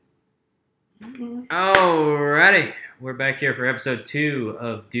Alrighty, we're back here for episode 2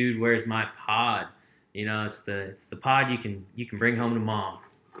 of Dude, Where's My Pod? You know, it's the pod you can bring home to mom.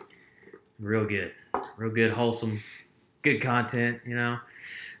 Real good, wholesome, good content. You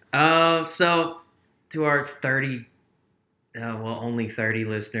know, so to our 30, only 30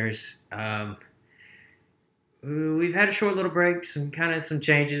 listeners, we've had a short little break, some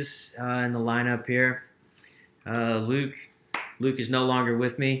changes in the lineup here. Luke is no longer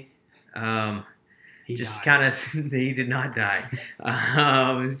with me. He did not die.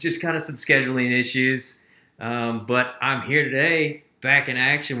 It's just kind of some scheduling issues. But I'm here today, back in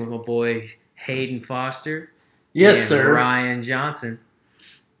action with my boy Hayden Foster. Yes, and sir. Ryan Johnson.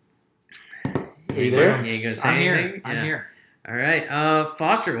 Are you there? You ain't gonna say I'm anything? here. I'm here. All right,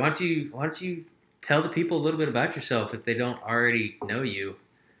 Foster. Why don't you tell the people a little bit about yourself if they don't already know you?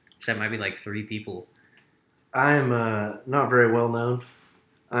 So that might be like 3 people. I'm not very well known.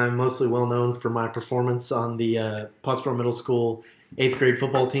 I'm mostly well known for my performance on the Pottsboro Middle School 8th grade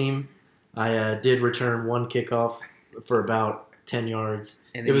football team. I did return one kickoff for about 10 yards.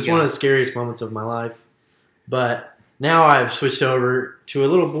 And It was one of the scariest moments of my life. But now I've switched over to a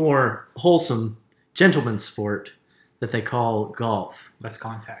little more wholesome gentleman's sport that they call golf. Less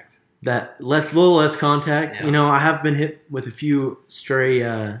contact. Little less contact. Yeah. You know, I have been hit with a few stray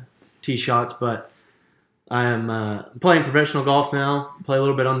tee shots, but I'm playing professional golf now. Play a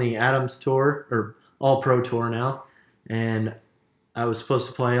little bit on the Adams Tour, or All Pro Tour now. And I was supposed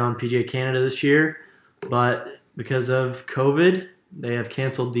to play on PGA Canada this year, but because of COVID, they have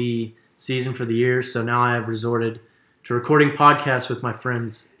canceled the season for the year. So now I have resorted to recording podcasts with my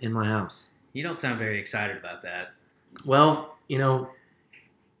friends in my house. You don't sound very excited about that. Well, you know,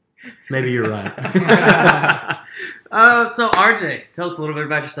 maybe you're right. So RJ, tell us a little bit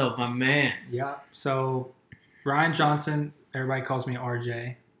about yourself, my man. Yeah. So Ryan Johnson, everybody calls me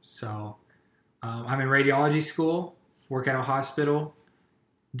RJ. So I'm in radiology school, work at a hospital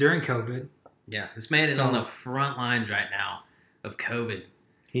during COVID. Yeah, this man is So- on the front lines right now of COVID.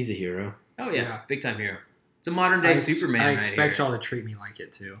 He's a hero. Oh yeah, Yeah. big time hero. It's a modern day Superman I right expect here. y'all to treat me like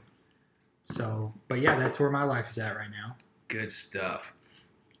it too. So, but yeah, that's where my life is at right now. Good stuff.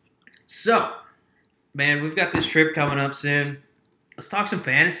 So, man, we've got this trip coming up soon. Let's talk some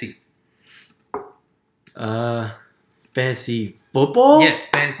fantasy. Fantasy football? Yes,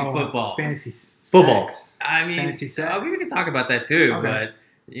 fantasy football. Fantasy Football. sex. I mean, Fantasy sex. we can talk about that too, Okay. but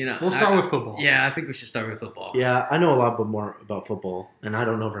you know, We'll start with football. Yeah, I think we should start with football. Yeah, I know a lot more about football, and I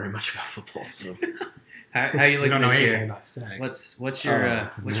don't know very much about football. So How you We looking don't know this anything year? about sex. What's your Oh,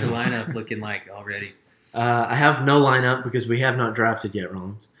 lineup looking like already? I have no lineup because we have not drafted yet,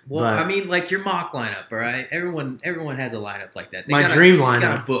 Rollins. Well, But I mean, like your mock lineup, all right? Everyone has a lineup like that. My dream Got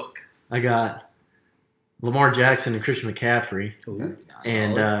lineup. a book. I got Lamar Jackson and Christian McCaffrey,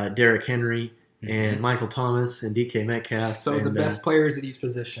 and Derrick Henry, and Michael Thomas, and DK Metcalf. So and, the best players at each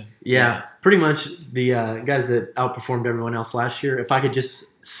position. Yeah, pretty much the guys that outperformed everyone else last year. If I could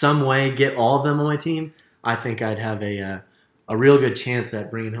just some way get all of them on my team, I think I'd have a real good chance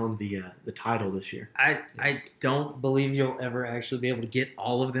at bringing home the title this year. I don't believe you'll ever actually be able to get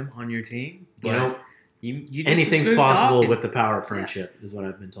all of them on your team. But You know, you do some anything's smooth possible talking. with the power of friendship, is what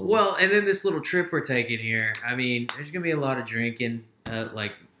I've been told. Well, and then this little trip we're taking here. I mean, there's gonna be a lot of drinking.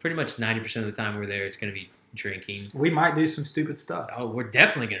 Like pretty much 90% of the time we're there, it's gonna be drinking. We might do some stupid stuff, Oh, we're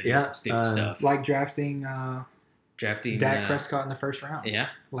definitely gonna do some stupid stuff. like drafting Drafting Dak Prescott in the first round, Yeah.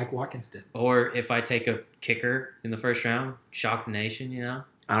 like Watkins did. Or if I take a kicker in the first round, shock the nation. You know.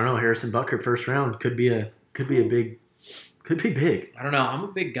 I don't know. Harrison Butker first round could be big. I don't know. I'm a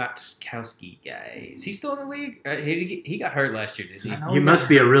big Gostkowski guy. Is he still in the league? He got hurt last year, didn't he? I know You he must got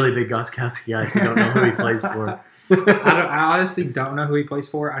be a really big Gostkowski guy if you don't know who he plays for. I honestly don't know who he plays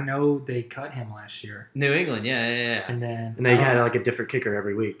for. I know they cut him last year, New England, yeah. and then And they had like a different kicker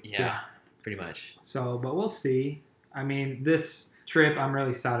every week. Yeah, pretty much. So, but we'll see. I mean, this trip, I'm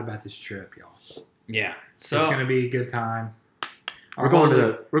really excited about this trip, y'all. Yeah. It's So gonna be a good time. We're going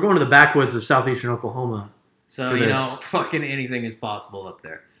to the backwoods of southeastern Oklahoma. So for you this. know, fucking anything is possible up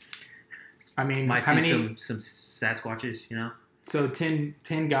there. I mean, Might how see many? some Sasquatches, you know. So 10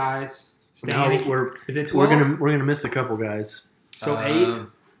 guys. No, Standing. we're Is it 12? we're gonna miss a couple guys. So 8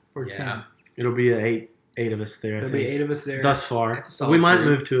 or yeah. 10? It'll be eight of us there. I There'll be think. 8 of us there. Thus far. That's a solid We might group.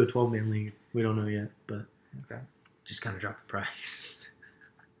 move to a 12-man league. We don't know yet, but Just kind of drop the price.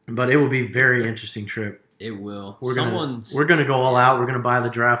 it will be a very interesting trip. It will. We're gonna go all out. We're gonna buy the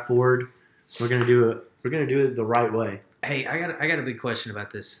draft board. We're gonna do it the right way. Hey, I got a big question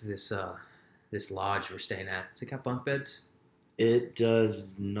about this lodge we're staying at. Does it got bunk beds? It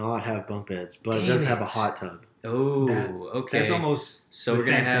does not have bunk beds, but it Damn does have a it. hot tub. Oh, okay. That's almost So the we're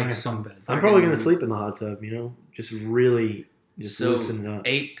gonna same have thing as some. sunbeds. I'm probably gonna sleep in the hot tub. You know, just really just So loosen it up.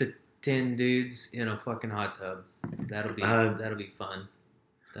 8 to 10 dudes in a fucking hot tub. That'll be fun.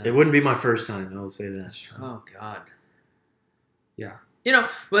 It wouldn't be my first time. I will say that. Oh God. Yeah. You know,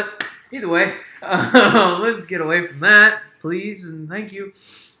 but either way, let's get away from that, please, and thank you.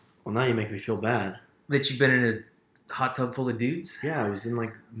 Well, now you make me feel bad. That you've been in a hot tub full of dudes, Yeah, I was in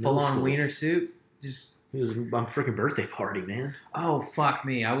like full middle on school. wiener soup. Just It was my freaking birthday party, man. oh fuck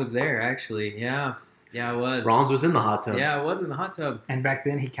me, I was there actually. Yeah, I was. Rollins was in the hot tub. Yeah, I was in the hot tub. And back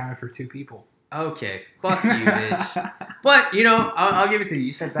then, he counted for 2 people. Okay, fuck you, bitch. But you know, I'll give it to you.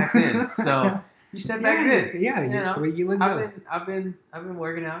 You said back then, so you said back then. Yeah, You know, you look good. I've been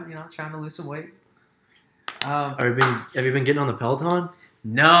working out. You know, trying to lose some weight. Have you been getting on the Peloton?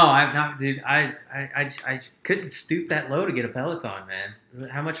 No, I've not, dude. I couldn't stoop that low to get a Peloton, man.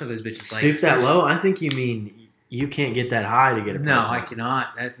 How much are those bitches? Stoop that low? I think you mean you can't get that high to get a Peloton. No, I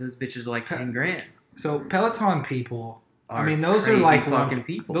cannot. Those bitches are like 10 grand. So Peloton people, Are I mean, those are crazy like fucking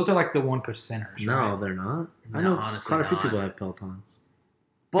people. Those are like the 1%ers. No, right? they're not. I No, know honestly quite a few not. people have Pelotons.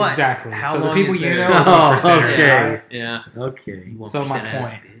 But exactly. how so long the people is you there- know are Oh, 1%ers, okay. right? Yeah. Okay. You So my 1% ass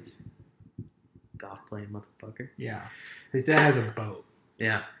point. bitch. Golf playing motherfucker. Yeah. His dad has a boat.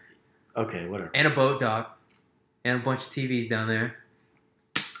 Yeah. Okay, whatever. And a boat dock. And a bunch of TVs down there.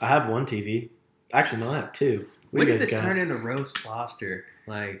 I have one TV. Actually, no, I have two. When do you did guys this got? turn into roast Foster?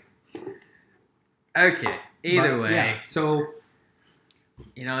 Like, okay. Either But, way, Yeah. So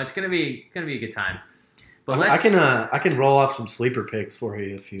you know it's gonna be a good time. But I let's can roll off some sleeper picks for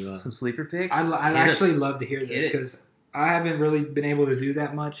you if you. some sleeper picks. I'd Hit actually us. love to hear Hit this it. because I haven't really been able to do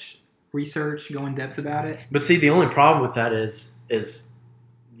that much research, go in depth about it. But see, the only problem with that is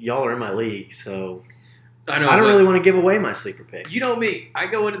y'all are in my league, so I know. I don't but really want to give away my sleeper picks. You know me. I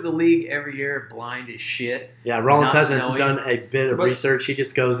go into the league every year blind as shit. Yeah, Rollins not hasn't knowing. done a bit of But- research. He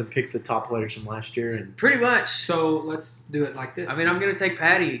just goes and picks the top players from last year, and Pretty much. So let's do it like this. I mean, I'm gonna take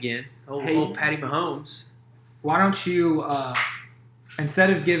Patty again. Hey. Old Patty Mahomes. Why don't you,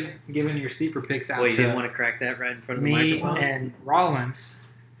 instead of giving your sleeper picks out Well, you to didn't want to crack that right in front of the me microphone. and Rollins,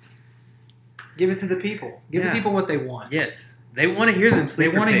 give it to the people. Give Yeah. the people what they want. Yes, they want to hear them They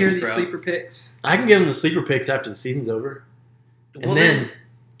sleeper want to hear picks, these bro. sleeper picks. I can give them the sleeper picks after the season's over, Well, and then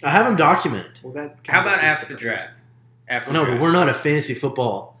I have them documented. Well, that how about kinda after the defeats draft? After No, the but draft. we're not a fantasy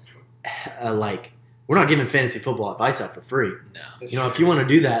football we're not giving fantasy football advice out for free. No. That's You know, true. if you want to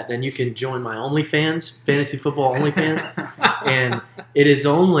do that, then you can join my OnlyFans, fantasy football OnlyFans, and it is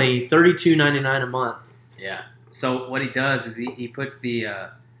only $32.99 a month. Yeah. So what he does is he puts the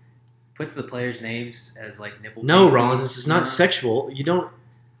players' names as like nipple. No, pasties, Rollins, this is not you know? sexual.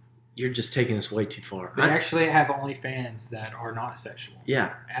 You're just taking this way too far. They actually have OnlyFans that are not sexual.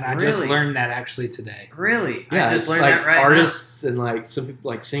 Yeah, And I just Really? learned that actually today. Really? yeah. I just it's learned like that right artists and like some people,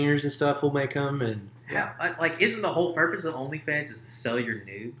 like singers and stuff will make them, and now. Yeah. Like, isn't the whole purpose of OnlyFans is to sell your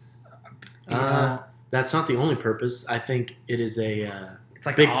nudes? You know, that's not the only purpose. I think it is a. It's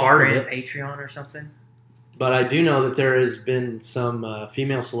like Big an part of off-brand it. Patreon or something. But I do know that there has been some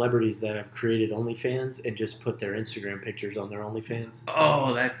female celebrities that have created OnlyFans and just put their Instagram pictures on their OnlyFans,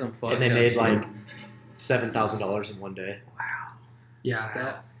 Oh, that's some fucked and they up made shit. like $7,000 in one day. Wow. yeah,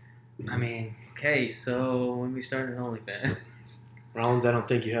 that. I mean, Okay, so when we start an OnlyFans. Rollins, I don't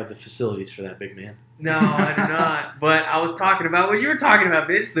think you have the facilities for that, big man. No, I do not. But I was talking about what you were talking about,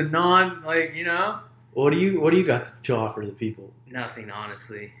 bitch. The non, like, you know, What do you got to offer the people? nothing.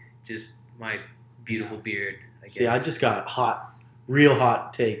 Honestly, just my beautiful beard. I guess. See, I just got real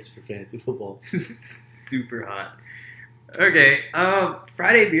hot takes for fantasy football. super hot. Okay,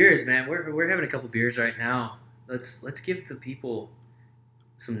 Friday beers, man. We're having a couple beers right now. Let's give the people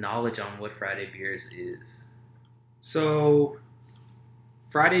some knowledge on what Friday beers is. so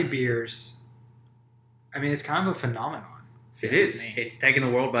Friday beers. I mean, it's kind of a phenomenon. if It you ask is. me. It's taking the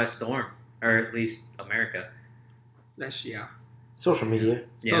world by storm, or at least America. That's yeah. Social media,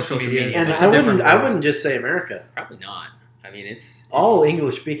 Yeah, social media. and It's I a different wouldn't world. just say America. Probably not. I mean, it's All it's-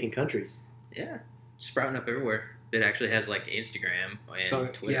 English-speaking countries. Yeah, sprouting up everywhere. It actually has like Instagram and So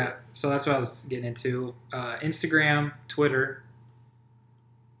Twitter. yeah, so that's what I was getting into. Instagram, Twitter.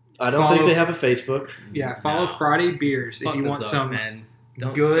 I don't think Follow- they have a Facebook. Yeah, follow No. Friday Beers Fuck if you the want Zuck, some man.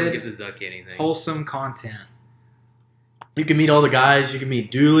 Don't good, give the Zuck anything. wholesome content. You can meet all the guys. You can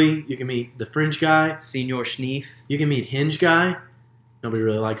meet Dooley. You can meet the Fringe guy. Senior Schneef. You can meet Hinge guy. Nobody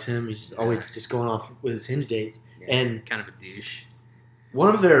really likes him. He's always just going off with his Hinge dates. Yeah, And kind of a douche.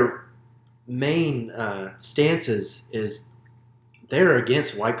 one of their main stances is they're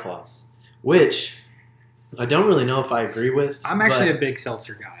against White Claws, which I don't really know if I agree with. I'm actually but a big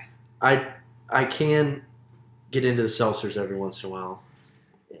seltzer guy. I can get into the seltzers every once in a while,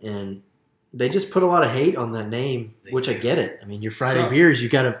 and they just put a lot of hate on that name, which I get it. I mean, your Friday beers,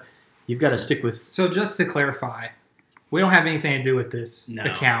 you've got to stick with. So just to clarify, we don't have anything to do with this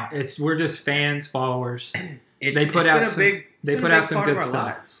account. We're just fans, followers. They put out some good stuff.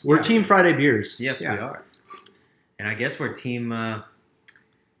 Lives. We're Team Friday Beers. Yes, we are. And I guess we're Team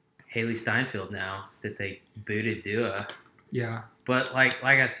Haley Steinfeld now that they booted Dua. Yeah. But like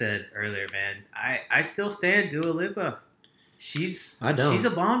I said earlier, man, I still stand Dua Lipa. She's a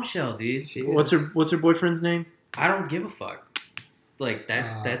bombshell, dude. What's her boyfriend's name? I don't give a fuck. Like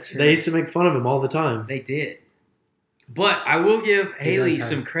that's her. They used to make fun of him all the time. They did. But I will give Haley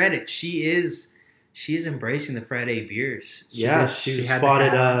some credit. She is embracing the Friday beers. She was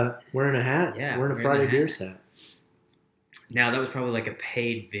spotted wearing a hat. Yeah, wearing a Friday Beers hat. Now that was probably like a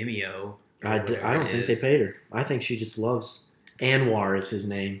paid Vimeo. I don't think they paid her. I think she just loves. Anwar is his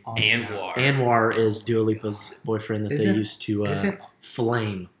name. Anwar is Dua Lipa's boyfriend that they used to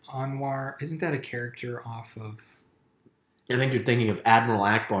flame. Anwar, isn't that a character off of? I think you're thinking of Admiral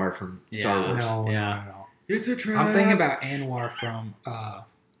Akbar from Star Wars. No. It's a trap. I'm thinking about Anwar from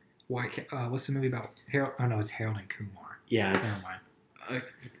what's the movie about? Harold? Oh no, it's Harold and Kumar. Yeah, it's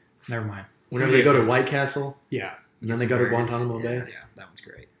never mind. Whenever they go to White Castle, and then they go to Guantanamo Bay. Yeah, that one's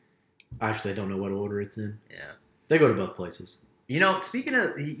great. Actually, I don't know what order it's in. Yeah, they go to both places. You know, speaking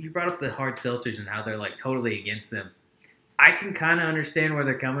of, you brought up the hard seltzers and how they're like totally against them. I can kind of understand where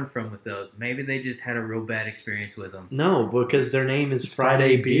they're coming from with those. Maybe they just had a real bad experience with them. No, because their name is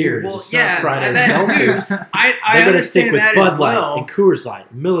Friday Beers. Well, it's not Friday Seltzers. They're going to stick with Bud Light and Coors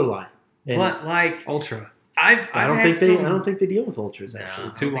Light, Miller Light, but like Ultra. I don't think they deal with ultras actually.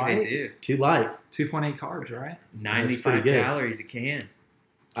 No, too light. They do. Too light. 2.8 carbs, right? 95 calories a can.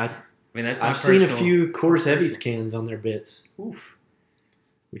 I've seen a few Coors Heavies cans on their bits. Oof.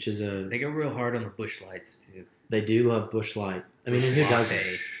 Which is they go real hard on the Busch Lights too. They do love Busch Light. I mean, who doesn't?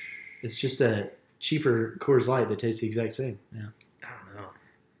 It's just a cheaper Coors Light that tastes the exact same. Yeah. I don't know.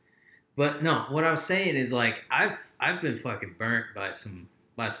 But no, what I was saying is like I've been fucking burnt by some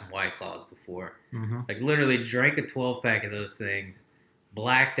White Claws before. Mm-hmm. Like literally drank a 12-pack of those things,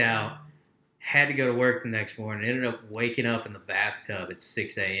 blacked out, had to go to work the next morning, ended up waking up in the bathtub at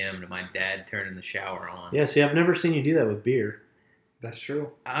 6 a.m. to my dad turning the shower on. Yeah, see, I've never seen you do that with beer. That's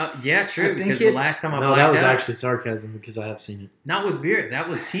true. Yeah, true. Because the last time I blacked out... No, that was actually sarcasm because I have seen it. Not with beer. That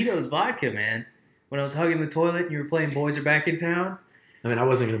was Tito's vodka, man. When I was hugging the toilet and you were playing Boys Are Back in Town. I mean, I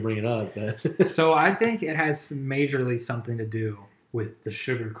wasn't going to bring it up, but... So I think it has majorly something to do with the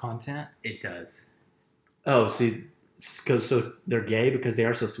sugar content. It does. Oh, see, so they're gay because they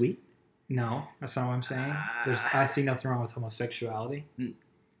are so sweet? No, that's not what I'm saying. I see nothing wrong with homosexuality.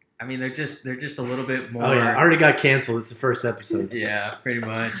 I mean, they're just a little bit more... Oh, yeah. I already got canceled. It's the first episode. Yeah, pretty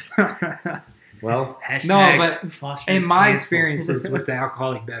much. Well... No, but in my experiences with the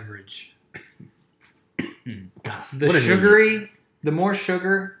alcoholic beverage, the more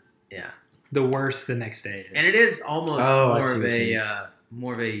sugar, the worse the next day is. And it is almost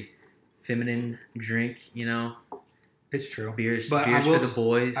more of a feminine drink, you know? It's true. Beers for the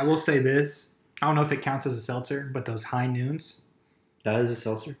boys. I will say this. I don't know if it counts as a seltzer, but those High Noons... That is a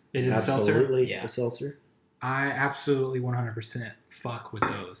seltzer? It is absolutely a seltzer. I absolutely 100% fuck with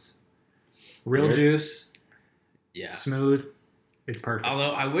those. Real juice. Yeah. Smooth. It's perfect.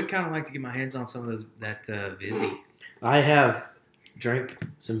 Although I would kind of like to get my hands on some of that Vizzy. I have drank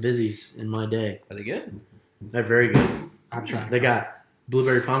some Vizzies in my day. Are they good? They're very good. I've tried. They got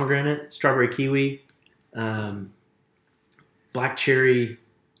blueberry pomegranate, strawberry kiwi, black cherry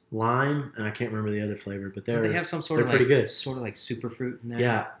lime, and I can't remember the other flavor, but they have some sort of pretty good. Sort of like superfruit in there.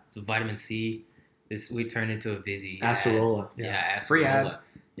 Yeah. So vitamin C. We turned into a Vizzy. Acerola. Yeah, Acerola. Free ad.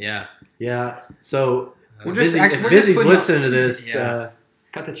 Yeah. Yeah. So we're if Vizzy's listening to this,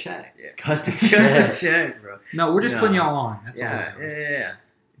 cut the check. Yeah. Cut the check, bro. No, we're just putting y'all on. That's all. Yeah.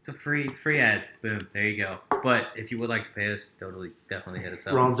 It's a free ad. Boom. There you go. But if you would like to pay us, definitely hit us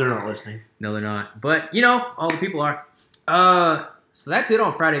up. Ron's, they're not listening. No, they're not. But all the people are. So that's it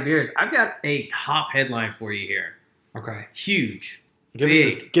on Friday Beers. I've got a top headline for you here. Okay. Huge.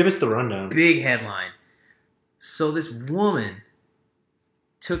 Give us the rundown. Big headline. So this woman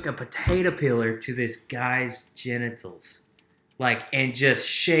took a potato peeler to this guy's genitals. And just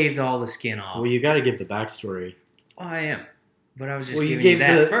shaved all the skin off. Well, you got to give the backstory. Oh, I am. But I was just giving you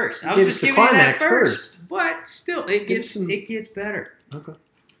that first. I was just giving you that first. But still, it gets better. Okay.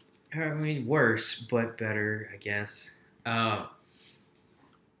 I mean, worse, but better, I guess.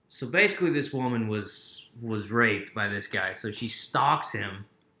 So basically, this woman was raped by this guy. So she stalks him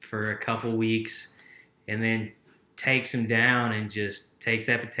for a couple weeks, and then takes him down and just takes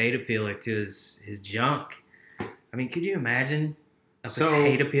that potato peeler to his junk, I mean, could you imagine a So-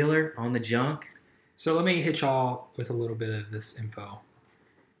 potato peeler on the junk? So let me hit y'all with a little bit of this info.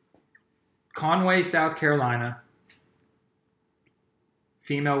 Conway, South Carolina.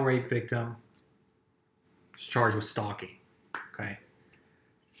 Female rape victim. Is charged with stalking. Okay.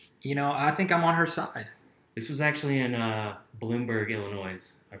 I think I'm on her side. This was actually in Bloomberg,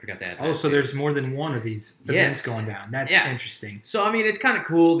 Illinois. I forgot that. Oh, so there's more than one of these events going down. That's interesting. So I mean, it's kind of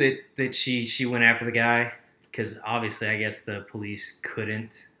cool that she went after the guy because obviously, I guess the police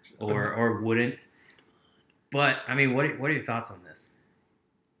couldn't or wouldn't. But I mean, what are your thoughts on this?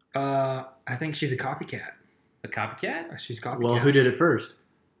 I think she's a copycat. A copycat? She's a copycat. Well, who did it first?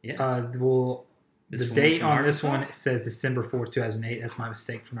 Yeah. The date on this one says December 4th, 2008. That's my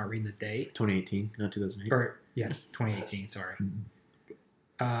mistake for not reading the date. 2018, not 2008. Or, 2018, sorry.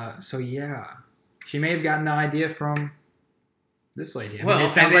 So, yeah. She may have gotten the idea from this lady. I mean, it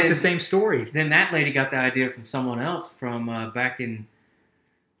sounds like the same story. Then that lady got the idea from someone else from back in,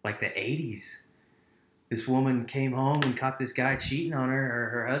 like, the 80s. This woman came home and caught this guy cheating on her, or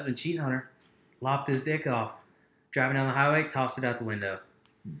her husband cheating on her, lopped his dick off, driving down the highway, tossed it out the window.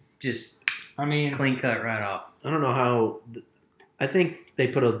 Just clean cut right off. I don't know how. I think they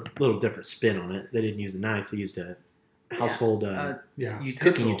put a little different spin on it. They didn't use a knife. They used a household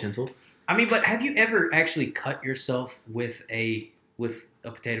cooking utensil. I mean, but have you ever actually cut yourself with a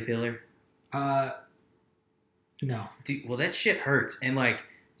potato peeler? No. Dude, well, that shit hurts, and like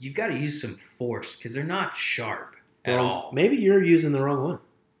you've got to use some force because they're not sharp at all. Maybe you're using the wrong one.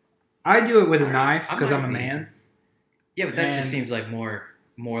 I do it with a knife because I'm a man. Yeah, but that just seems like more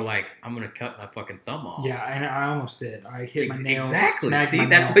like I'm gonna cut my fucking thumb off. Yeah, and I almost did. I hit my nail. Exactly. See,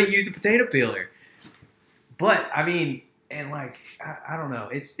 that's why you use a potato peeler. But I mean, and like I don't know.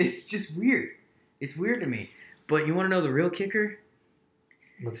 It's just weird. It's weird to me. But you want to know the real kicker?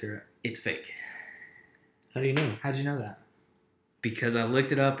 Let's hear it. It's fake. How do you know? How'd you know that? Because I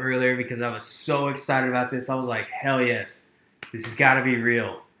looked it up earlier because I was so excited about this. I was like, hell yes. This has got to be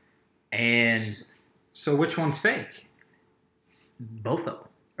real. And so which one's fake? Both of them.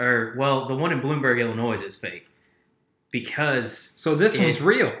 Or, well, the one in Bloomberg, Illinois is fake. Because... So this one's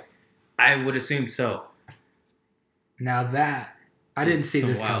real? I would assume so. Now that... I didn't see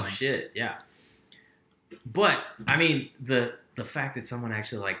this coming. Wild shit, yeah. But, I mean, the fact that someone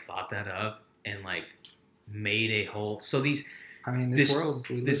actually, like, thought that up and, like, made a whole... So these... I mean, this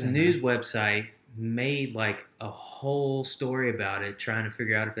news website made, like, a whole story about it, trying to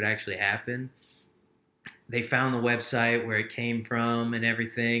figure out if it actually happened. They found the website where it came from and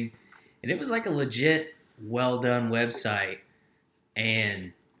everything. And it was like a legit, well-done website.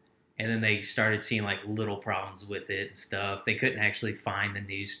 And then they started seeing like little problems with it and stuff. They couldn't actually find the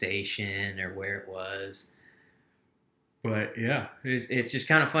news station or where it was. But yeah, it's just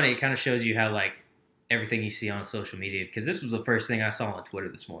kind of funny. It kind of shows you how like everything you see on social media. Because this was the first thing I saw on Twitter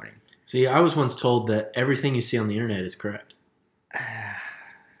this morning. See, I was once told that everything you see on the internet is correct.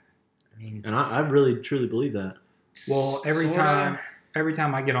 And I really truly believe that. Well, every time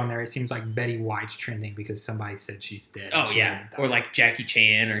I get on there, it seems like Betty White's trending because somebody said she's dead. Oh yeah, or like Jackie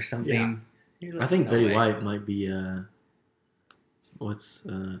Chan or something. Yeah. I think Betty White might be. I'm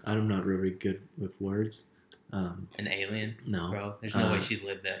not really good with words. An alien? No, bro. There's no way she'd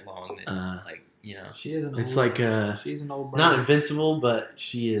live that long. She is an. It's she's an old bird. Not invincible, but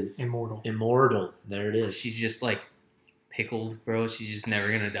she is immortal. Immortal. There it is. She's just like pickled, bro. She's just never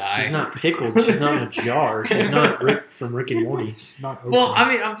gonna die. She's not pickled. She's not in a jar. She's not Rick from Rick and Morty. She's not well, I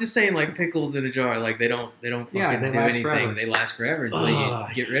mean, I'm just saying, like pickles in a jar. Like they don't fucking do anything. Forever. They last forever until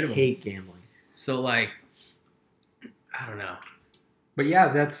you get rid of them. I hate gambling. So like, I don't know. But yeah,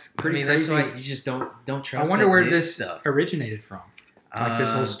 that's pretty crazy. That's why you just don't trust. I wonder where this stuff originated from. Like this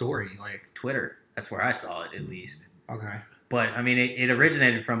whole story, like Twitter. That's where I saw it, at least. Okay. But I mean, it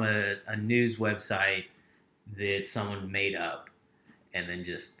originated from a news website that someone made up, and then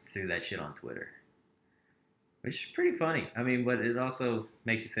just threw that shit on Twitter, which is pretty funny. I mean, but it also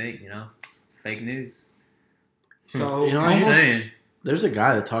makes you think, fake news. So there's a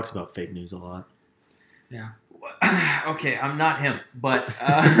guy that talks about fake news a lot. Yeah. Okay, I'm not him, but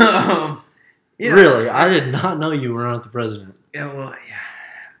really, I did not know you were not the president. Yeah, well,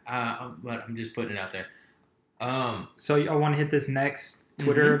 yeah. But I'm just putting it out there. So I want to hit this next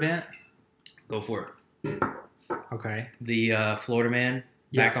Twitter event. Go for it. Okay. The Florida man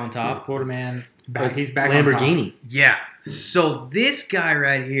back on top. Florida man he's back Lamborghini. on top. Yeah. So this guy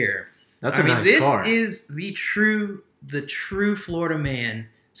right here. That's a nice car. This is the true Florida man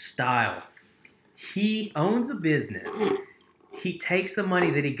style. He owns a business. He takes the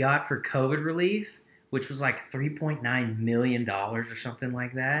money that he got for COVID relief, which was like $3.9 million or something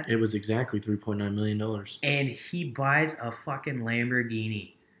like that. It was exactly $3.9 million. And he buys a fucking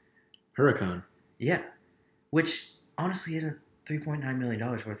Lamborghini. Huracan. Yeah. Which honestly isn't $3.9 million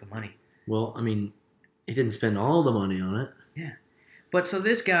worth of money. Well, I mean, he didn't spend all the money on it. Yeah. But so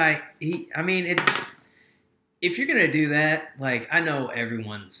this guy, if you're going to do that, like, I know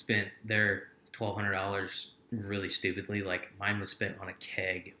everyone spent their $1,200 really stupidly. Like, mine was spent on a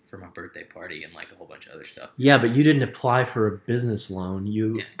keg for my birthday party and, like, a whole bunch of other stuff. Yeah, but you didn't apply for a business loan.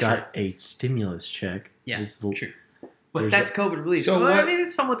 You got a stimulus check. Yeah, true. But that's COVID relief. So I mean,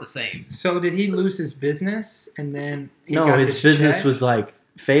 it's somewhat the same. So did he lose his business and then his business was, like,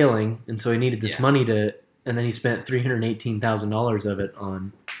 failing, and so he needed this money and then he spent $318,000 of it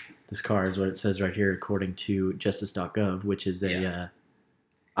on this car, is what it says right here, according to justice.gov, which is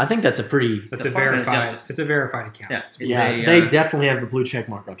I think that's a pretty... It's a verified account. Yeah, they definitely have the blue check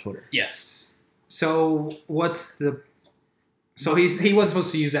mark on Twitter. Yes. So what's the... So he wasn't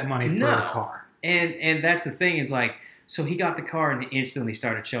supposed to use that money for a car. And that's the thing, is like, so he got the car and instantly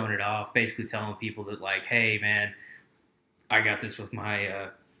started showing it off, basically telling people that, like, hey, man, I got this with my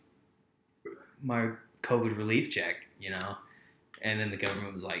my COVID relief check, you know? And then the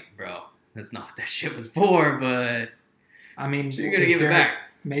government was like, bro, that's not what that shit was for, but... I mean... So you're going to give it back.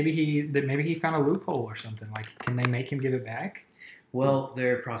 Maybe he found a loophole or something. Like, can they make him give it back? Well,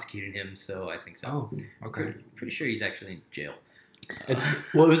 they're prosecuting him, so I think so. Oh, okay. Pretty sure he's actually in jail. It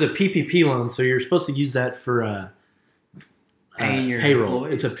was a PPP loan, so you're supposed to use that for paying your payroll.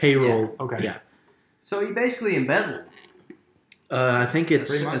 employees. It's a payroll. Yeah. Okay. Yeah. So he basically embezzled. I think it's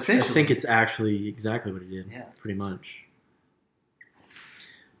Essentially. I think it's actually exactly what he did. Yeah. Pretty much.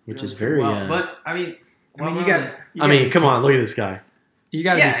 Which is very. But I mean, come on, look at this guy. You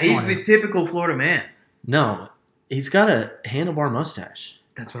got. Yeah, he's the typical Florida man. No, he's got a handlebar mustache.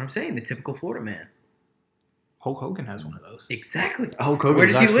 That's what I'm saying. The typical Florida man. Hulk Hogan has one of those. Exactly. Hulk Hogan. Where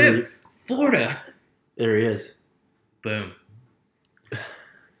does he live? Florida. There he is. Boom.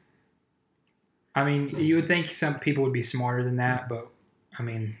 I mean, you would think some people would be smarter than that, but I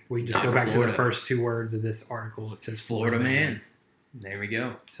mean, we just go back to the first two words of this article. It says Florida man. There we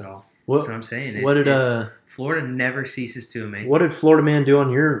go. So that's what I'm saying. Florida never ceases to amaze. What did Florida man do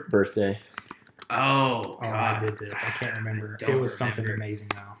on your birthday? Oh, God. I did this. I can't remember. It was something amazing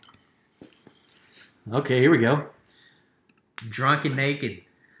though. Okay, here we go. Drunk and naked.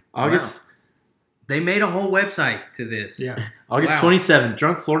 August. Wow. They made a whole website to this. Yeah. August 27th.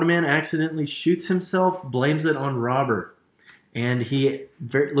 Drunk Florida man accidentally shoots himself, blames it on robber. And he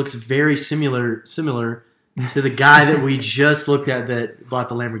looks very similar to the guy that we just looked at that bought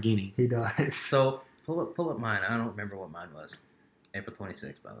the Lamborghini. He does. So, pull up mine. I don't remember what mine was. April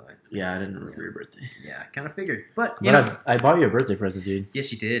 26th, by the way. So, yeah, I didn't remember your birthday. Yeah, I kind of figured. But I bought you a birthday present, dude.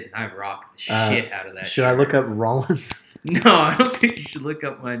 Yes, you did. I rocked the shit out of that. Should I look up Rollins? No, I don't think you should look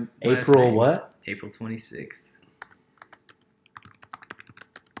up my April name. What? April 26th.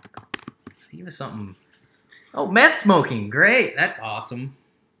 He was something. Oh, meth smoking. Great. That's awesome.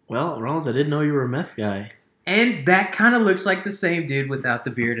 Well, Rollins, I didn't know you were a meth guy. And that kind of looks like the same dude without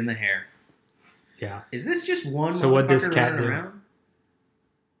the beard and the hair. Yeah. Is this just one So what does Cat do? Around?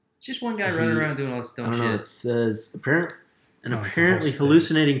 It's just one guy running around doing all this dumb shit. I don't know. It says apparently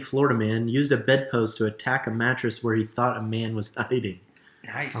hallucinating Florida man used a bedpost to attack a mattress where he thought a man was hiding.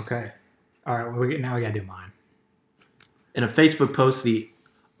 Nice. Okay. All right. Now we got to do mine. In a Facebook post, the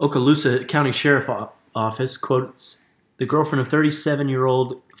Okaloosa County Sheriff Office quotes the girlfriend of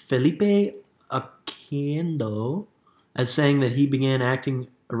 37-year-old Felipe Oquendo as saying that he began acting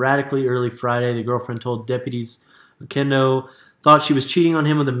erratically early Friday. The girlfriend told deputies Oquendo thought she was cheating on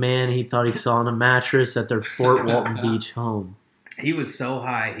him with a man he thought he saw on a mattress at their Fort Walton Beach home. He was so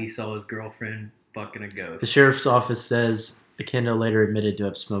high he saw his girlfriend fucking a ghost. The sheriff's office says Oquendo later admitted to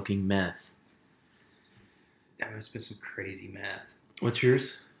have smoking meth. That must be some crazy math. What's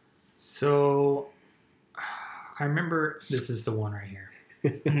yours? So, I remember, this is the one right here.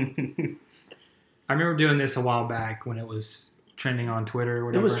 I remember doing this a while back when it was trending on Twitter or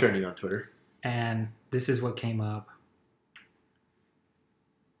whatever. It was trending on Twitter. And this is what came up.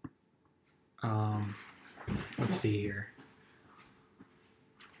 Let's see here.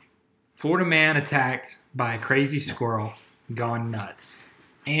 Florida man attacked by a crazy squirrel gone nuts.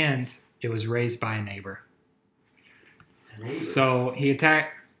 And it was raised by a neighbor. So he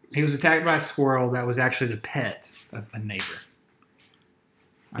was attacked by a squirrel that was actually the pet of a neighbor.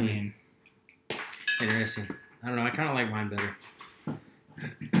 I mean, interesting. I don't know. I kind of like mine better.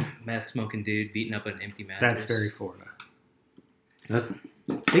 Meth smoking dude beating up an empty mattress. That's very Florida. I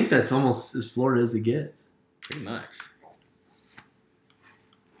think that's almost as Florida as it gets. Pretty much.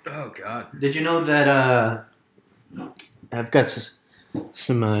 Oh God. Did you know that I've got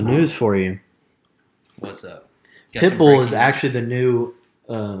some news for you? What's up? Got some Pitbull is breaking- actually the new.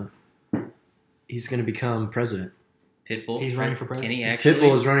 He's going to become president. Pitbull. He's running for president. Can he actually?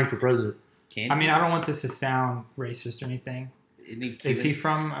 Pitbull is running for president. Can I mean, I don't want this to sound racist or anything. Is he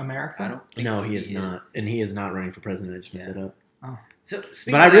from America? I don't. Think No, he is not, and he is not running for president. I just made that up. So,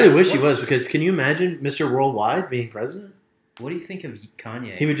 But I really wish he was, because can you imagine Mr. Worldwide being president? What do you think of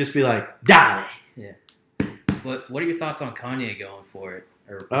Kanye? He would just be like, die. What are your thoughts on Kanye going for it?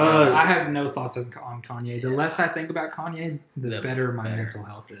 Or I have no thoughts on Kanye. The less I think about Kanye, the better my mental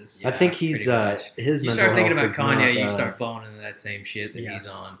health is. Yeah, I think he's pretty much. his You mental start thinking health about is Kanye, not, you start falling into that same shit that he's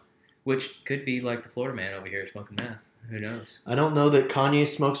on, which could be like the Florida man over here smoking meth. Who knows? I don't know that Kanye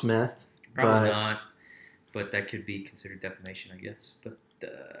smokes meth. Probably But- not. But that could be considered defamation, I guess. But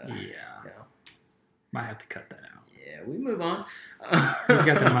Yeah. no. Might have to cut that out. Yeah, we move on. He's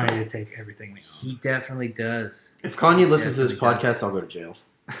got the money to take everything we own. He definitely does. If Kanye listens to this Definitely podcast, I'll go to jail.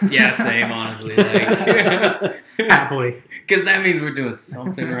 Yeah, same, honestly. Like, Happily. because that means we're doing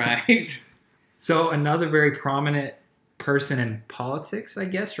something right. So another very prominent person in politics, I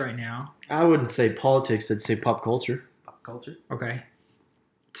guess, right now. I wouldn't say politics. I'd say pop culture. Pop culture. Okay.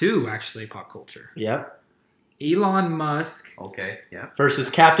 Two, actually, pop culture. Yep. Elon Musk, Okay, yeah. Versus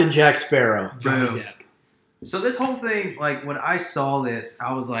Captain Jack Sparrow. Johnny Boom. Depp. So this whole thing, like when I saw this,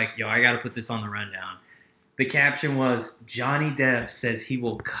 I was like, yo, I got to put this on the rundown. The caption was, Johnny Depp says he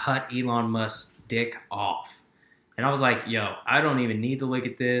will cut Elon Musk's dick off. And I was like, yo, I don't even need to look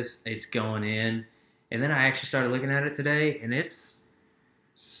at this. It's going in. And then I actually started looking at it today, and it's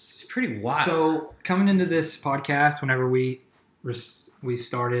pretty wild. So coming into this podcast, whenever we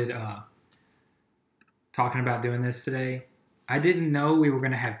started talking about doing this today, I didn't know we were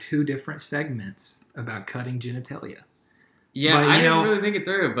going to have two different segments about cutting genitalia. yeah, but, I you didn't know, really think it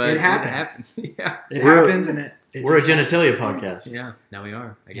through, but it happens. happened. Yeah. It We're- happens, and it We're a just happens. genitalia podcast. Yeah, now we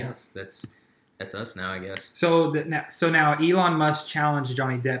are, I Yeah. guess. That's us now, I guess. So now Elon Musk challenged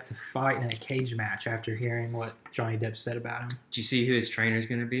Johnny Depp to fight in a cage match after hearing what Johnny Depp said about him. Did you see who his trainer's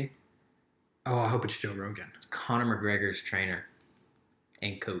going to be? Oh, I hope it's Joe Rogan. It's Conor McGregor's trainer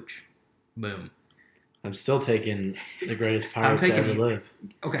and coach. Boom. I'm still taking the greatest pirate to taking ever you. live.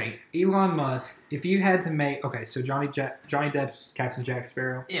 Okay, Elon Musk. If you had to make so Johnny Depp's Captain Jack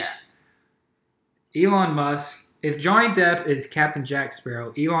Sparrow. Yeah. Elon Musk. If Johnny Depp is Captain Jack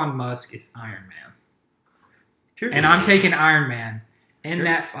Sparrow, Elon Musk is Iron Man, True. and I'm taking Iron Man in True.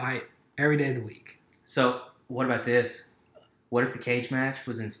 that fight every day of the week. So, what about this? What if the cage match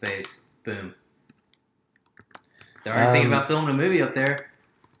was in space? Boom. They're already thinking about filming a movie up there.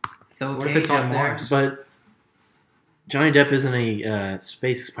 Throw a What if cage it's on up there. Mars? But Johnny Depp isn't a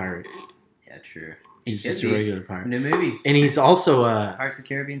space pirate. Yeah, true. He's He just could a be. regular pirate. New movie. And he's also, Pirates of the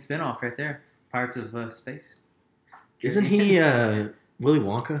Caribbean spinoff right there. Pirates of Space. isn't he Willy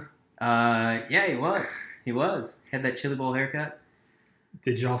Wonka? Yeah, he was. He was. Had that chili bowl haircut.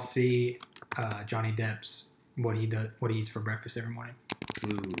 Did y'all see Johnny Depp's what he eats for breakfast every morning? Ooh.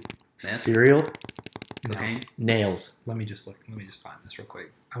 Meth? Cereal? No. Cocaine? Nails. Let me just find this real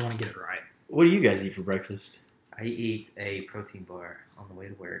quick. I want to get it right. What do you guys eat for breakfast? I eat a protein bar on the way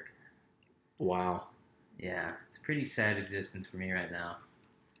to work. Wow. Yeah, it's a pretty sad existence for me right now.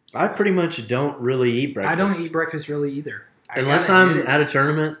 I pretty much don't really eat breakfast. I don't eat breakfast really either. Unless gotta I'm admit it. at a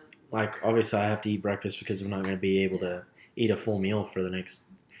tournament. Like, obviously I have to eat breakfast because I'm not going to be able to eat a full meal for the next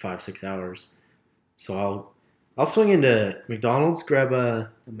 5-6 hours. So I'll swing into McDonald's, grab a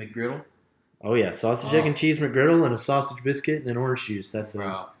A McGriddle? sausage, Oh. egg, and cheese McGriddle and a sausage biscuit and an orange juice. That's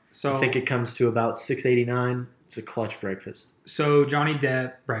Bro. So I think it comes to about $6.89. It's a clutch breakfast. So Johnny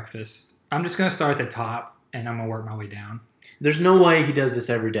Depp breakfast. I'm just gonna start at the top and I'm gonna work my way down. There's no way he does this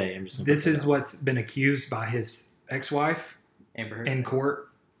every day. I'm just gonna This put that is out. what's been accused by his ex-wife Amber Heard. in court.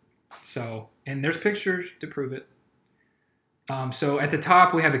 So, and there's pictures to prove it. So at the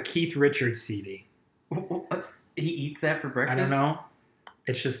top we have a Keith Richards CD. He eats that for I breakfast? don't know.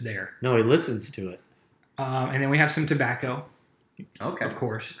 It's just there. No, he listens to it. And then we have some tobacco, Okay. of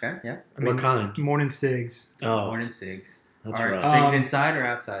course. Okay, yeah. I What mean, kind? morning cigs. Oh, Morning cigs. that's All right, right. cigs inside or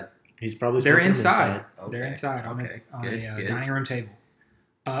outside? He's probably They're smoking inside. Okay. They're inside on Okay. a Good. dining room table.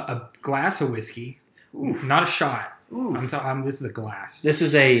 A glass of whiskey, Oof. not a shot. Oof. This is a glass. This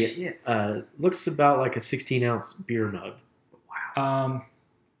is a Shit. looks about like a 16-ounce beer mug. Wow.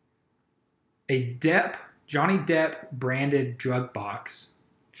 Johnny Depp branded drug box.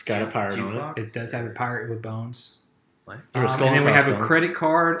 It's got a pirate on it. Jukebox? It does have a pirate with bones. What? Or a skull And then we have a crossbones. credit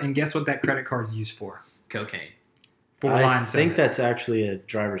card, and guess what that credit card is used for? Cocaine. I lines. think that's actually a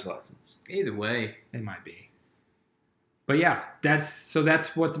driver's license. Either way. It might be. But yeah, that's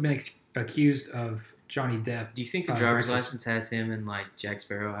what's been accused of Johnny Depp. Do you think the driver's license has him in like Jack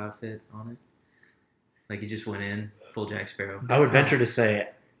Sparrow outfit on it? Like he just went in full Jack Sparrow. I would venture to say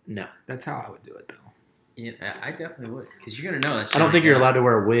no. That's how I would do it, though. Yeah, I definitely would, because you're gonna know that. I don't think you're allowed to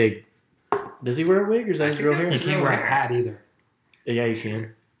wear a wig. Does he wear a wig, or is that I his think real that's hair? You can't wear a hat either. Yeah, you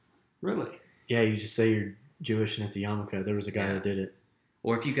can. Really? Yeah, you just say you're Jewish and it's a yarmulke. There was a guy that did it.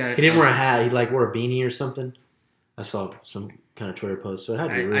 Or if you got it, He didn't wear a hat. He like wore a beanie or something. I saw some kind of Twitter post, so it had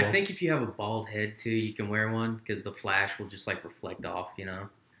to be real. I think if you have a bald head too, you can wear one because the flash will just like reflect off. You know.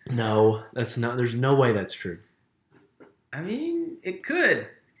 No, that's not. There's no way that's true. I mean, it could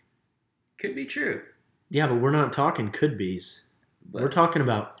be true. Yeah, but we're not talking could be's. But We're talking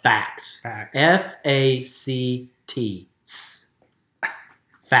about facts. Facts. F-A-C-T.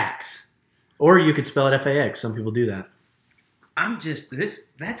 Facts. Or you could spell it F-A-X. Some people do that.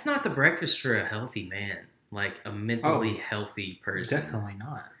 That's not the breakfast for a healthy man, like a mentally healthy person. Definitely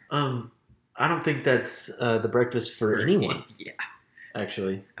not. I don't think that's the breakfast for anyone, Yeah.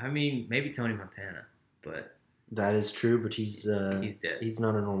 actually. I mean, maybe Tony Montana, but That is true, but he's dead. he's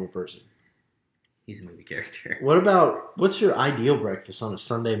not a normal person. He's a movie character. What's your ideal breakfast on a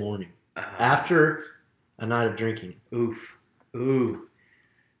Sunday morning after a night of drinking? Ooh.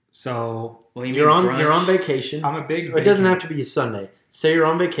 So Well, You're on vacation. I'm a big. It doesn't have to be a Sunday. Say you're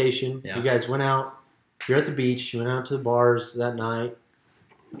on vacation. Yeah. You guys went out. You're at the beach. You went out to the bars that night,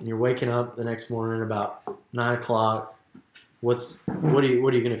 and you're waking up the next morning about 9 o'clock. What are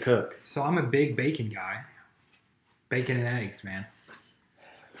you gonna cook? So I'm a big bacon guy. Bacon and eggs, man.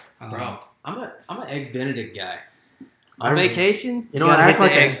 Bro, I'm an eggs Benedict guy. I- On vacation, You know, gotta I act hit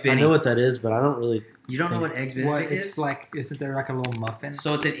like the eggs I Benny. know what that is, but I don't really. You don't know what eggs Benedict What is? it's like? Isn't there like a little muffin?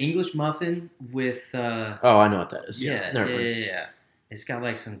 So it's an English muffin with Oh, I know what that is. yeah. Never mind. It's got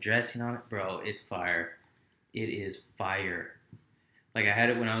like some dressing on it, bro. It's fire. It is fire. Like I had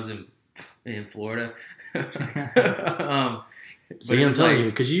it when I was in Florida. See, I'm telling you,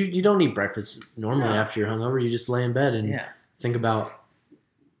 because you don't eat breakfast normally after you're hungover. You just lay in bed and Yeah. think about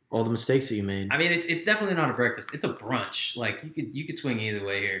all the mistakes that you made. I mean, it's definitely not a breakfast. It's a brunch. Like you could swing either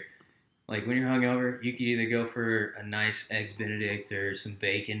way here. Like when you're hungover, you could either go for a nice eggs Benedict or some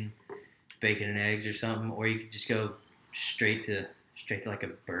bacon and eggs or something, or you could just go straight to like a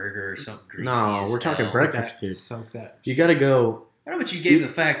burger or something greasy. No, as we're talking hell. breakfast food. Soak that. You got to go. I don't know, but you gave the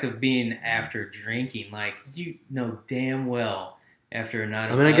fact of being after drinking. Like you know damn well after a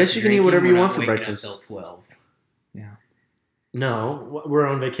night. I mean, I guess you can eat whatever you want for breakfast. Until 12. No, we're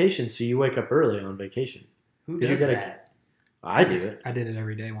on vacation, so you wake up early on vacation. Who Did you does gotta- that? I do it. I did it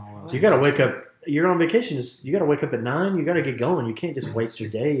every day while I was. You got to wake up. You're on vacation. You got to wake up at 9. You got to get going. You can't just waste your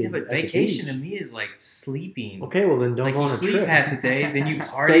day. Yeah, at but the vacation to beach. me is like sleeping. Okay, well then don't Like go you on a sleep trip. half the day, then you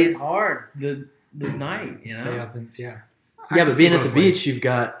Stay- party hard the night. You Stay know. up and Yeah, I but can being see at the both ways. beach, you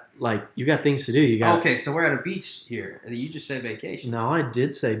got things to do. You got. Okay, so we're at a beach here. You just said vacation. No, I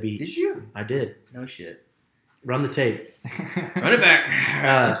did say beach. Did you? I did. No shit. Run the tape. Run it back. All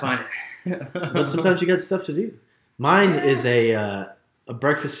right, let's find it. But sometimes you got stuff to do. Mine is a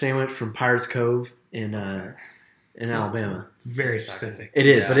breakfast sandwich from Pirates Cove in Alabama. Very specific. It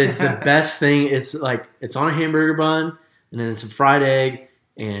is, Yeah. but it's the best thing. It's like it's on a hamburger bun, and then it's a fried egg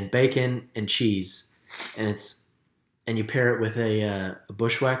and bacon and cheese, and you pair it with a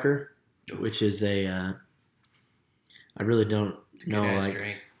bushwhacker, which is I really don't know. Good-ass Like,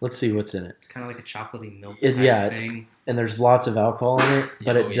 drink. let's see what's in it. Kind of like a chocolatey milk It- type yeah. thing. And there's lots of alcohol in it,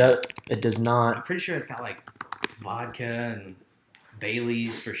 but Oh, yeah. it does I'm not. pretty sure it's got like vodka and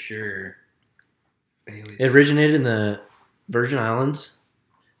Bailey's for sure. Bailey's. It originated in the Virgin Islands.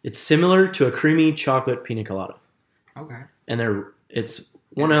 It's similar to a creamy chocolate pina colada. Okay. And it's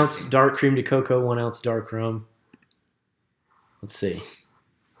 1 ounce dark cream de cocoa, 1 ounce dark rum. Let's see.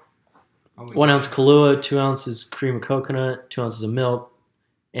 Oh, 1 ounce Kahlua, 2 ounces cream of coconut, 2 ounces of milk,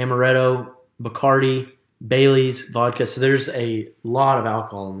 amaretto, Bacardi, Bailey's, vodka. So there's a lot of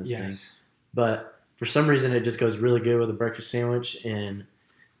alcohol in this thing. Yes. But for some reason, it just goes really good with a breakfast sandwich. And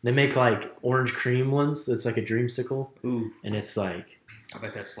they make like orange cream ones. So it's like a dreamsicle. Ooh, And it's like, I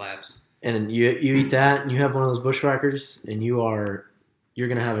bet that slaps. and you eat that and you have one of those bushwhackers and you're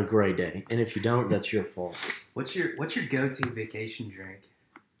going to have a great day. And if you don't, that's your fault. What's your go-to vacation drink?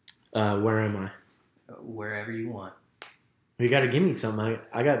 Where am I? Wherever you want. You got to give me something.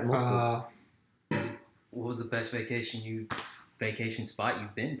 I got multiples. What was the best vacation spot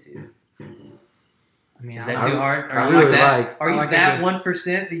you've been to? I mean, Is I that like- too hard? I Are you really like that? like- Are I you like a that good-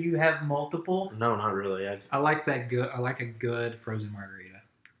 1% that you have multiple? No, not really. I like that good. I like a good frozen margarita.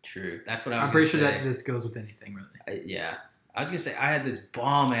 True. That's what I was. I'm pretty sure gonna that say. just goes with anything, really. Yeah. I was gonna say I had this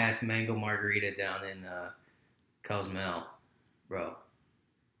bomb ass mango margarita down in Cozumel, bro,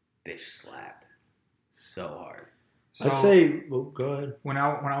 bitch slapped so hard. So I'd say, well, go ahead. when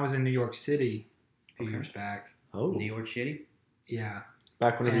I was in New York City a few Okay. years back, Oh, New York Shitty? yeah,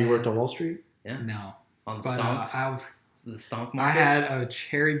 back whenever you worked on Wall Street? no, On the but stonks? The stonk I market? had a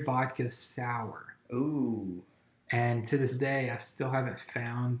cherry vodka sour, Ooh. and to this day, I still haven't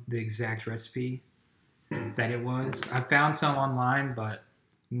found the exact recipe that it was. I found some online, but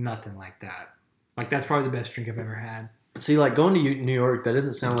nothing like that. Like that's probably the best drink I've ever had. See, like going to New York, that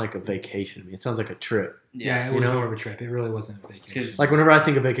doesn't sound like a vacation to me. It sounds like a trip. Yeah, it you was know? more of a trip. It really wasn't a vacation. 'Cause- Like whenever I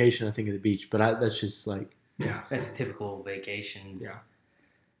think of vacation, I think of the beach, but that's just like Yeah, That's a typical vacation. Yeah.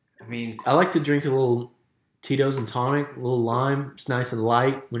 I mean, I like to drink a little Tito's and tonic, a little lime. It's nice and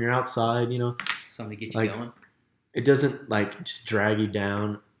light when you're outside. You know, something to get you Like- going. it doesn't like just drag you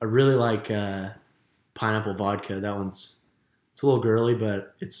down. I really like pineapple vodka. That one's it's a little girly,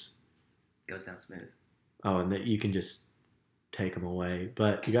 but it's Goes down smooth. and that you can just take them away.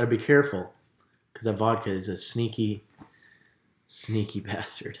 But you got to be careful because that vodka is a sneaky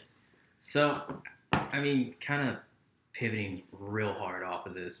bastard. So, I mean, kind of pivoting real hard off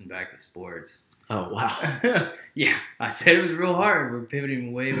of this and back to sports. Oh wow! Yeah, I said it was real hard. We're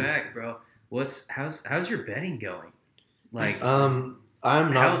pivoting way back, bro. How's your betting going? Like, I'm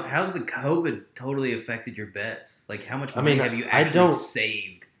not. how's the COVID totally affected your bets? Like, how much I money mean, have you I actually don't-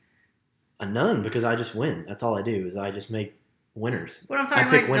 saved? None because I just win. That's all I do is I just make winners. But I'm I talking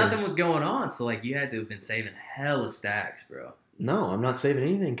pick like winners. nothing was going on, so like you had to have been saving hella stacks, bro. No, I'm not saving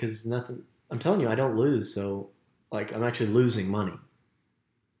anything because nothing. I'm telling you, I don't lose. So, like, I'm actually losing money.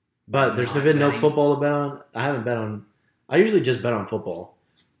 But there's Not been no betting? football to bet on. I haven't bet on. I usually just bet on football,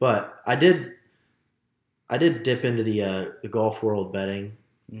 but I did dip into the golf world betting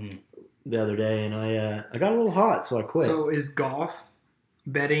Mm. the other day, and I got a little hot, so I quit. So is golf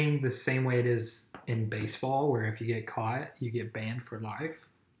betting the same way it is in baseball, where if you get caught, you get banned for life?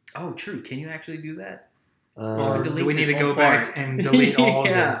 Oh, true. Can you actually do that? Or delete do we need this to go whole back part. and delete all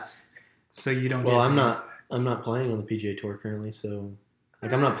Yeah. of this so you don't well, get I'm banned? not playing on the PGA Tour currently, so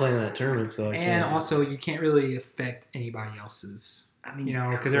like I'm not playing in that tournament, so I And can't. also, you can't really affect anybody else's, I mean, you know,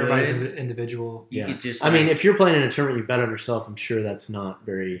 because could. everybody's individual. You Yeah. could just. I mean, like- if you're playing in a tournament, you bet on yourself. I'm sure that's not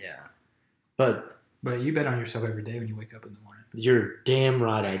very. yeah. But But you bet on yourself every day when you wake up in the morning. you're damn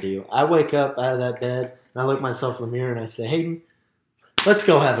right I do. I wake up out of that bed and I look myself in the mirror and I say, Hayden, let's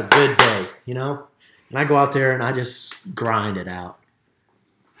go have a good day, you know? And I go out there and I just grind it out.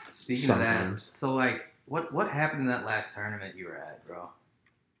 Speaking of that, Sometimes. so like, what happened in that last tournament you were at, bro?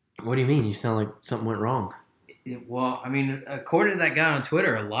 What do you mean? You sound like something went wrong. Well, I mean, according to that guy on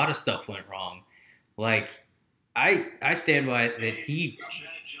Twitter, a lot of stuff went wrong. Like, I stand by it that he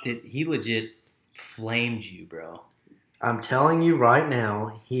legit flamed you, bro. I'm telling you right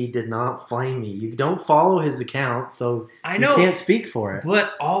now, he did not flame me. You don't follow his account, so I you know, can't speak for it.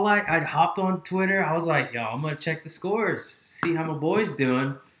 but I hopped on Twitter. I was like, yo, I'm gonna check the scores, see how my boy's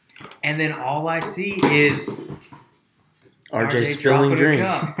doing, and then all I see is RJ spilling dropping a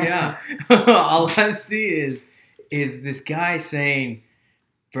drinks. cup. Yeah, all I see is this guy saying,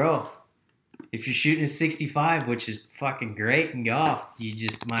 bro, if you're shooting a 65, which is fucking great in golf, you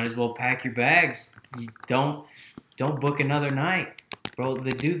just might as well pack your bags. You don't book another night. Bro,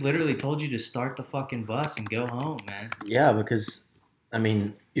 the dude literally told you to start the fucking bus and go home, man. Yeah, because I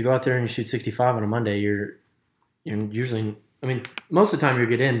mean, you go out there and you shoot 65 on a Monday, you're usually, I mean, most of the time you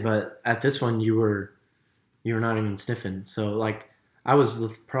get in, but at this one you were not even sniffing. So like, I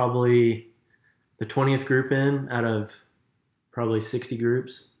was probably the 20th group in out of probably 60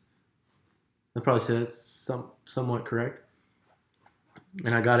 groups. I'd probably say that's somewhat correct.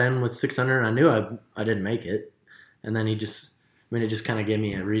 And I got in with 600, and I knew I didn't make it. And then it just kind of gave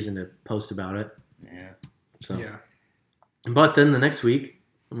me a reason to post about it. Yeah. So. Yeah. But then the next week,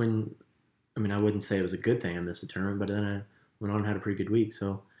 I mean, I wouldn't say it was a good thing I missed the tournament, but then I went on and had a pretty good week.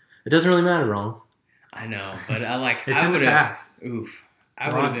 So it doesn't really matter, wrong. I know, but It's I in the would have. past. Oof. I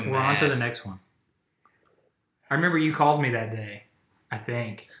We're would have on, been we're mad. on to the next one. I remember you called me that day, I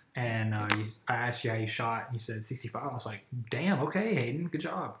think, and I asked you how you shot, and you said 65. I was like, damn, okay, Hayden, good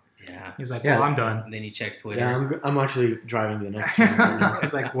job. Yeah. He was like, Yeah. well, I'm done. And then you check Twitter. Yeah, I'm actually driving to the next one right now.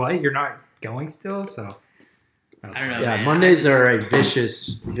 It's like, what? You're not going still? So, that was I don't know. fun. Yeah, man, Mondays I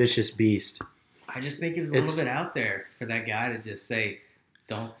just- are a vicious beast. I just think it was a It's- little bit out there for that guy to just say,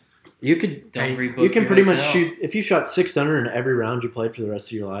 don't You could don't Hey, rebook you can your pretty much hotel. shoot if you shot 600 in every round you played for the rest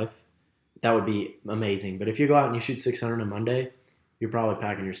of your life. That would be amazing. But if you go out and you shoot 600 on Monday, you're probably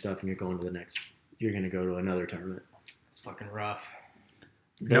packing your stuff and you're going to the next. You're going to go to another tournament. It's fucking rough.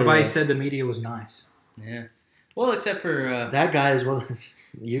 Nobody said the media was nice. Yeah. Well, except for that guy is one of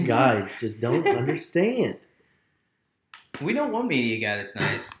you guys just don't understand. We know one media guy that's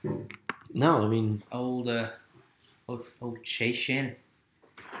nice. No, I mean, Old Chase Shannon.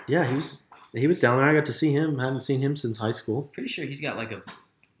 yeah, he was down there. I got to see him. I haven't seen him since high school. Pretty sure he's got like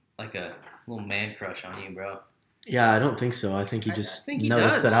a little man crush on you, bro. Yeah, I don't think so. I think he just think he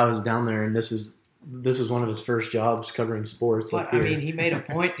noticed does. that I was down there, and this was one of his first jobs covering sports. But up I here. mean, he made a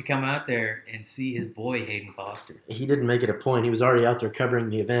point to come out there and see his boy Hayden Foster. He didn't make it a point. He was already out there covering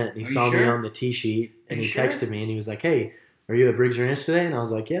the event. He Are you saw me sure? on the tee sheet, and Are he you sure? texted me, and he was like, "Hey, are you at Briggs Ranch today?" And I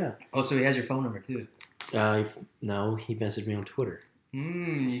was like, "Yeah." Oh, so he has your phone number too. No, he messaged me on Twitter.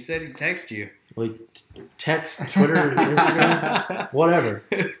 You said he'd text you. Well, text, Twitter, Instagram, whatever.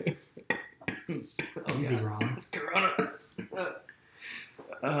 Easy, Rollins. Corona.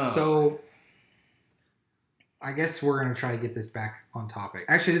 So, I guess we're going to try to get this back on topic.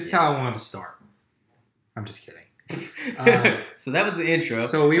 Actually, this is how I wanted to start. I'm just kidding. So that was the intro.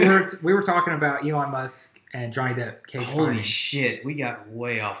 So we were talking about Elon Musk and Johnny Depp cage Holy fighting. shit, we got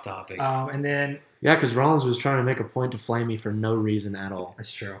way off topic. And then Yeah, because Rollins was trying to make a point to flame me for no reason at all.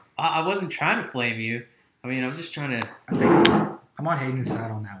 that's true. I wasn't trying to flame you. I mean, I was just trying to. I think I'm on Hayden's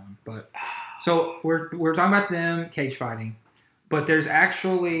side on that one. But so we're talking about them cage fighting, but there's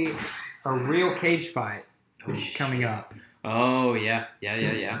actually a real cage fight coming up. Oh yeah.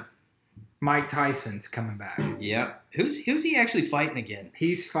 Mike Tyson's coming back. Yep. Who's he actually fighting again?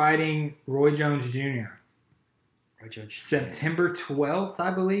 He's fighting Roy Jones Jr. September 12th, I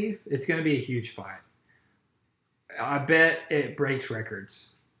believe. It's going to be a huge fight. I bet it breaks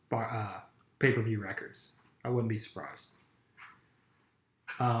records, pay-per-view records. I wouldn't be surprised.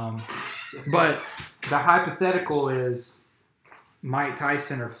 But the hypothetical is Mike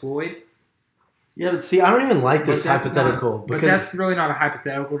Tyson or Floyd. Yeah, but see, I don't even like this But that's hypothetical. but that's really not a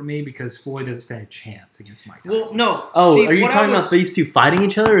hypothetical to me because Floyd doesn't stand a chance against Mike Tyson. Well, no. Oh, see, are you what talking I was- about these two fighting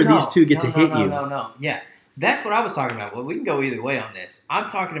each other, or No, these two get to no, hit no, you? No. Yeah, that's what I was talking about. Well, we can go either way on this. I'm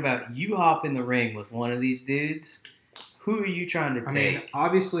talking about you hop in the ring with one of these dudes. Who are you trying to I take? mean,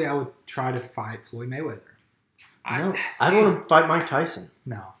 obviously, I would try to fight Floyd Mayweather. No, I don't want to fight Mike Tyson.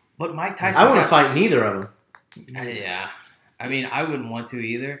 No. But Mike Tyson. I want to fight neither of them. Yeah. I mean, I wouldn't want to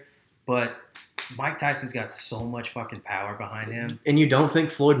either. But Mike Tyson's got so much fucking power behind him. And you don't think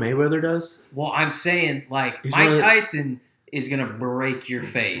Floyd Mayweather does? Well, I'm saying, like, He's one Mike of the- Tyson is going to break your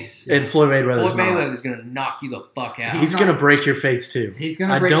face. And Floyd Mayweather's Floyd not. Mayweather is going to knock you the fuck out. He's going to break your face too. He's going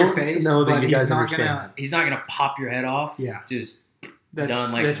I to break don't your face, know that but you he's guys not understand going to... He's not going to pop your head off. Yeah. Just That's,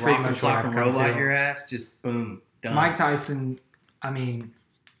 done like that's pretty rock and much what sock I've and come robot to. your ass. Just boom. Done. Mike Tyson, I mean,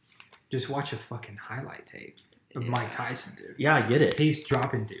 just watch a fucking highlight tape of Mike Tyson, dude. Yeah, I get it. He's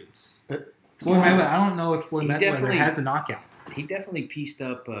dropping dudes. Floyd Mayweather, I don't know if Floyd He Mayweather definitely- has a knockout. He definitely pieced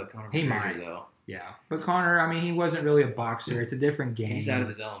up Conor He McGregor, might. though. Yeah. But Conor, I mean, he wasn't really a boxer. It's a different game. He's out of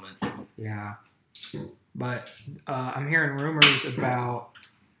his element. Yeah. But I'm hearing rumors about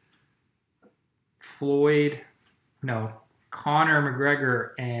Conor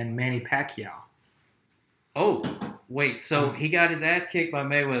McGregor and Manny Pacquiao. Oh, wait. So he got his ass kicked by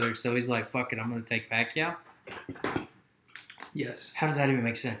Mayweather, so he's like, fuck it, I'm going to take Pacquiao? Yes. How does that even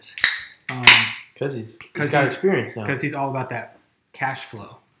make sense? Because he's 'Cause got he's- experience now. Because he's all about that cash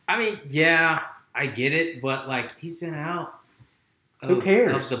flow. I mean, yeah, I get it, but, like, he's been out Who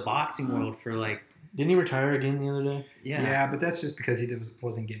cares? of the boxing world for, like, Didn't he retire again the other day? yeah. But that's just because he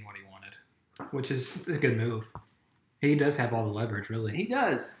wasn't getting what he wanted, which is a good move. He does have all the leverage, really. He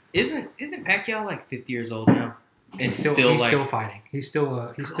does. Isn't Pacquiao, like, 50 years old now? And He's still fighting. He's still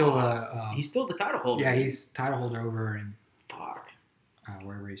the title holder. yeah, he's title holder over in Fuck.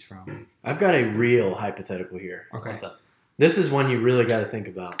 wherever he's from. I've got a real hypothetical here. Okay. What's up? This is one you really got to think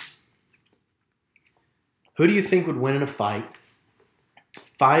about. Who do you think would win in a fight?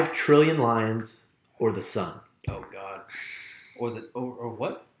 5 trillion lions or the sun? Oh, God. Or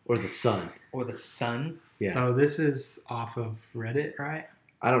what? Or the sun. Or the sun? Yeah. So this is off of Reddit, right?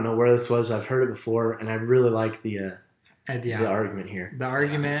 I don't know where this was. I've heard it before, and I really like the argument here. The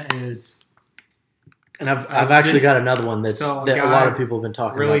argument is And I've actually this- got another one that so a a lot guy of people have been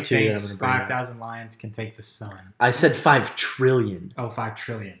talking really about too. That I'm thinks going to bring up. 5,000 lions can take the sun. I said 5 trillion. Oh, 5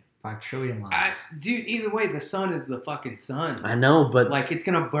 trillion. 5 trillion lions. Dude, either way, the sun is the fucking sun. I know, but Like, it's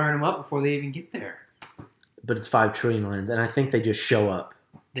going to burn them up before they even get there. it's 5 trillion lions, and I think they just show up.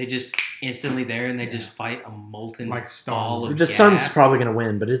 They just instantly there and they just fight a molten Like stone. ball of The gas. sun's probably going to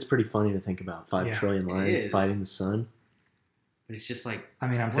win, but it's pretty funny to think about 5 Yeah, trillion it lions is. fighting the sun. But it's just like, I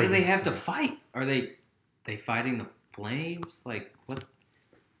mean, I'm what do taking they the have to sun. fight? Are they fighting the flames? Like, what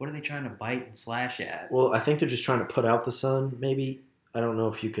are they trying to bite and slash at? Well, I think they're just trying to put out the sun. Maybe I don't know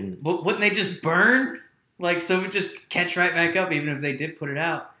if you can. But wouldn't they just burn? Like, so it would just catch right back up even if they did put it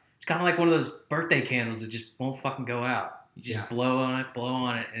out. It's kind of like one of those birthday candles that just won't fucking go out. You just blow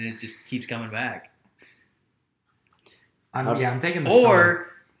on it, and it just keeps coming back. I'm taking the Or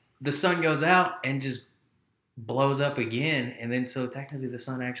the sun goes out and just blows up again, and then so technically the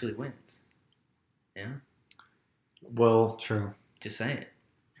sun actually wins. Yeah. Well, true. Just saying.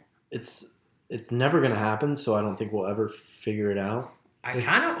 It's never going to happen, so I don't think we'll ever figure it out. I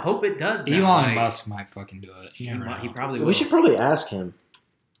kind of hope it does. Now. Elon Musk might fucking do it. He probably will. We should probably ask him.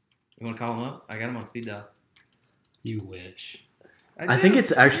 You want to call him up? I got him on speed dial. You wish. I think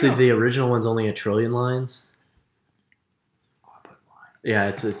it's actually the original one's only 1 trillion lines. Yeah,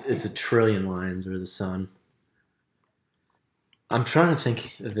 it's a 1 trillion lines or the sun. I'm trying to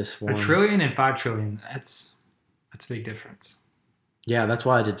think of this one. 1 trillion and 5 trillion. That's a big difference. Yeah, that's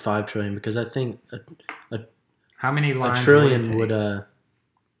why I did 5 trillion because I think how many lines? 1 trillion would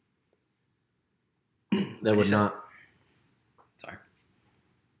that would not. Sorry.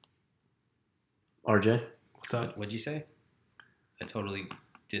 RJ? What's up? What'd you say? I totally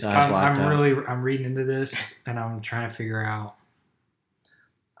I'm reading into this and I'm trying to figure out.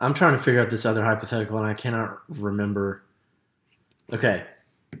 I'm trying to figure out this other hypothetical and I cannot remember. Okay,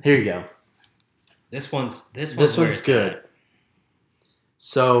 here you go. This one's good.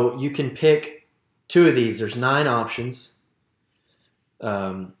 So you can pick 2 of these. There's 9 options.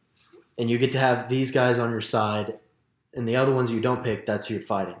 And you get to have these guys on your side, and the other ones you don't pick, that's who you're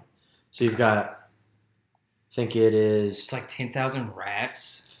fighting. So you've got, I think it is... It's like 10,000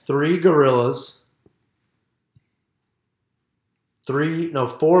 rats. 3 gorillas.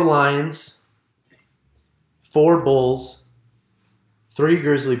 4 lions. 4 bulls. 3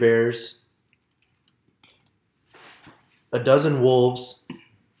 grizzly bears. 12 wolves.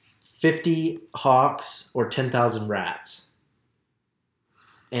 50 hawks, or 10,000 rats.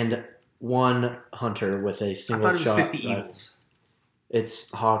 And 1 hunter with a single shot. I thought it was 50 eagles.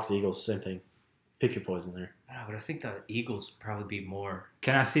 It's hawks, eagles, same thing. Pick your poison there. I know, but I think the eagles would probably be more.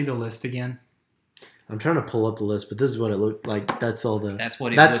 Can I see the list again? I'm trying to pull up the list, but this is what it looked like. That's all the. That's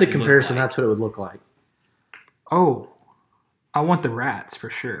what. That's the comparison. That's what it would look like. Oh, I want the rats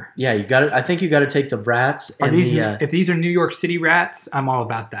for sure. Yeah, you got it. I think you got to take the rats and if these are New York City rats, I'm all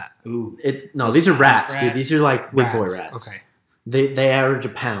about that. Ooh, these are rats, dude. These are like big boy rats. Okay. They average a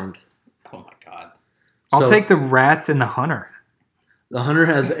pound. Oh my god. I'll take the rats and the hunter. The hunter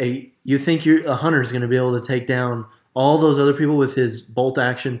has you think a hunter's going to be able to take down all those other people with his bolt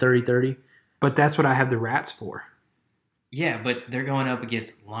action 30-30? But that's what I have the rats for. Yeah, but they're going up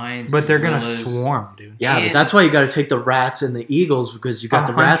against lions. But they're going to swarm, dude. Yeah, but that's why you got to take the rats and the eagles because you got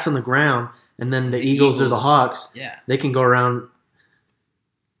the rats on the ground and then the eagles or the hawks. Yeah. They can go around.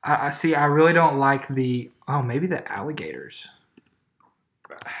 I see. I really don't like maybe the alligators.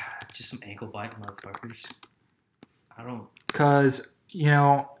 Just some ankle biting motherfuckers. I don't. Because,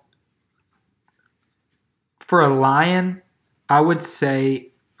 for a lion, I would say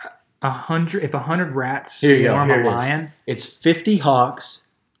 100. If 100 rats swarm a lion, it's 50 hawks,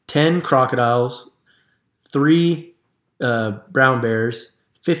 10 crocodiles, 3 brown bears,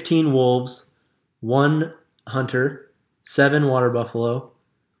 15 wolves, 1 hunter, 7 water buffalo,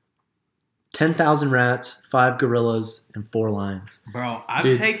 10,000 rats, 5 gorillas, and 4 lions. Bro,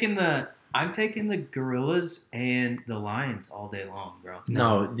 I'm taking the gorillas and the lions all day long, bro.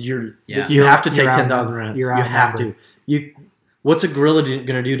 No, you have to take 10,000 rats. You have to. What's a gorilla going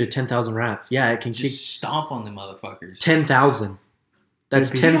to do to 10,000 rats? Yeah, it can just stomp on the motherfuckers. 10,000.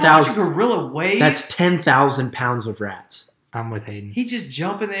 That's 10,000. You know how much a gorilla weighs? That's 10,000 pounds of rats. I'm with Hayden. He just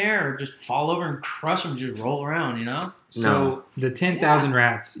jump in the air or just fall over and crush them, just roll around, you know? So the 10,000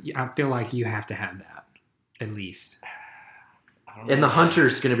 rats, I feel like you have to have that, at least. And the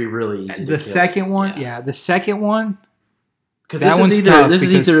hunter's going to be really easy to kill. The second one, because this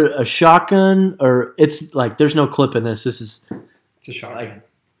is either a shotgun or it's like there's no clip in this. It's a shotgun.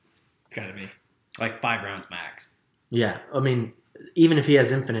 It's got to be like 5 rounds max. Yeah, I mean, even if he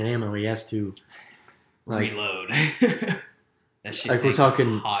has infinite ammo, he has to reload. That shit like takes we're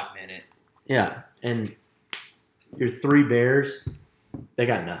talking a hot minute. Yeah, and your 3 bears, they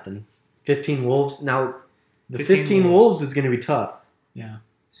got nothing. 15 wolves. Now, the 15 wolves is going to be tough. Yeah.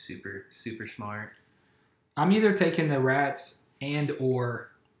 Super, super smart. I'm either taking the rats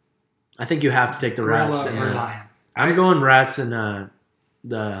or I think you have to take the rats and lions. I'm going rats and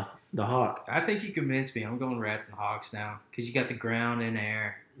the hawk. I think you convinced me. I'm going rats and hawks now because you got the ground and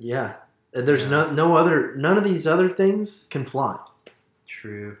air. Yeah. There's none of these other things can fly.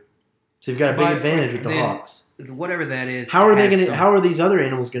 True. So you've got a big advantage with the hawks. Whatever that is. How are these other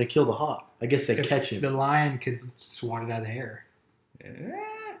animals going to kill the hawk? I guess they catch him. The lion could swat it out of the air.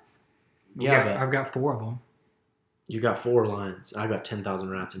 Yeah, I've got 4 of them. You got 4 lions. I got 10,000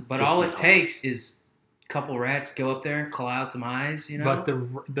 rats. And but all it takes is couple rats go up there, claw out some eyes, you know.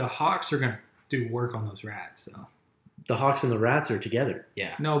 But the hawks are gonna do work on those rats. So The hawks and the rats are together.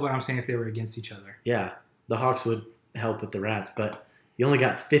 yeah, no, but I'm saying if they were against each other. Yeah, the hawks would help with the rats, but you only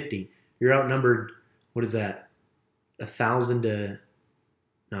got 50. You're outnumbered. What is that? 1,000 to.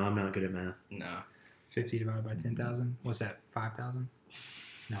 No, I'm not good at math. no, 50 divided by 10,000. What's that? 5,000?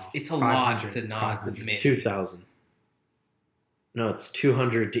 No. it's a lot 500. to not 500. It's admit. 2,000. No, it's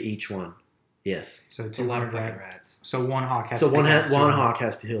 200 to each one. Yes. So It's a lot of 200 fucking rats. rats. So one hawk has So to one take out one 200. hawk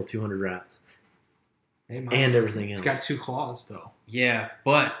has to heal 200 rats They might. and everything It's else. got 2 claws though. Yeah,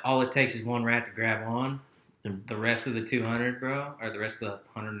 but all it takes is one rat to grab on, and the rest of the 200, bro, or the rest of the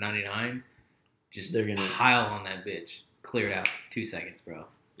 199, just They're gonna. pile on that bitch. Clear it out. 2 seconds, bro.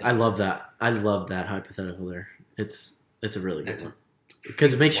 I love that. I love that hypothetical there. It's a really good That's one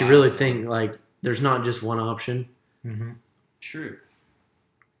because it makes you wild really one. think. Like, there's not just one option. Mm-hmm. True.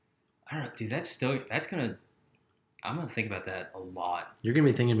 I don't know, dude. I'm gonna think about that a lot. You're gonna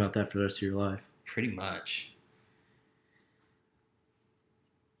be thinking about that for the rest of your life. Pretty much.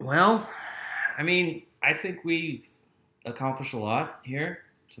 Well, I mean, I think we've accomplished a lot here.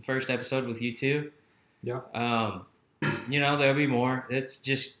 It's the first episode with you two. Yeah. There'll be more. It's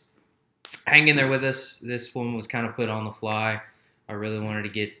just hang in there with us. This one was kind of put on the fly. I really wanted to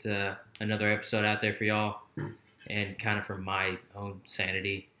get another episode out there for y'all. And kind of for my own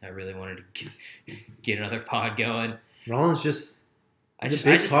sanity, I really wanted to get another pod going. Rollins just I He's a just,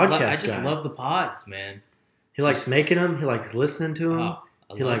 big I just, podcast I just guy. love the pods, man. he likes making them. He likes listening to them. Oh,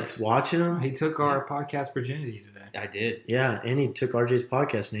 I he love likes it. watching them. He took our podcast virginity today. I did. Yeah, and he took RJ's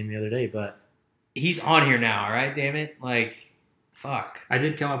podcast name the other day, but He's on here now, all right? Damn it! Like, fuck. I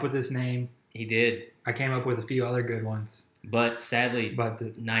did come up with this name. He did, I came up with a few other good ones, but sadly, but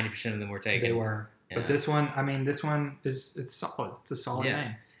 90% of them were taken. they were. Yeah. But this one it's solid. It's a solid Yeah.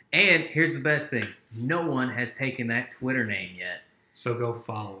 name. And here's the best thing: no one has taken that Twitter name yet. So go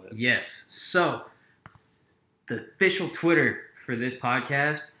follow it. Yes. So the official Twitter for this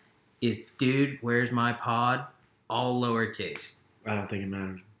podcast is "Dude, Where's My Pod?" All lowercase. I don't think it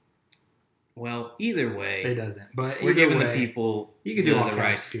matters. Well, either way, It doesn't. But we're either giving way, the people you can do all the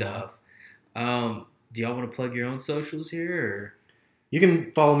right kinds if you want. stuff. Do y'all want to plug your own socials here? Or? You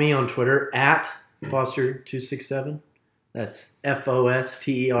can follow me on Twitter at Foster267. That's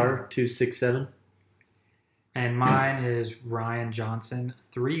FOSTER 267. And mine is Ryan Johnson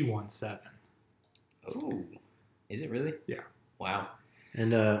 317. Oh, is it really? Yeah. Wow.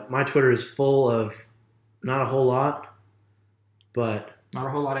 And my Twitter is full of not a whole lot, but Not a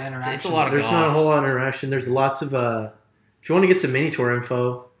whole lot of interaction. It's a lot of there's golf. not a whole lot of interaction. There's lots of if you want to get some mini tour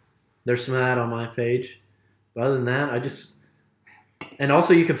info, there's some of that on my page. But other than that, and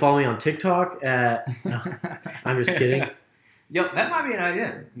also you can follow me on TikTok at. No, I'm just kidding. Yo, that might be an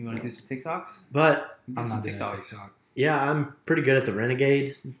idea. You want to do some TikToks? But Do I'm some not doing TikTok. yeah, I'm pretty good at the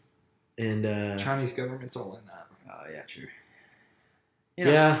Renegade, and Chinese government's all in that. Oh yeah, true.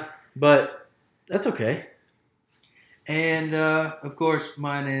 yeah, but that's okay. And of course,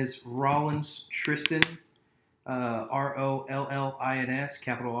 mine is Rollins Tristan, ROLLINS,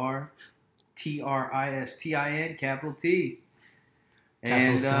 capital R, TRISTIN, capital T.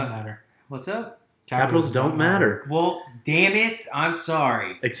 And Capitals don't matter. what's up? Capitals don't matter, Well, damn it, I'm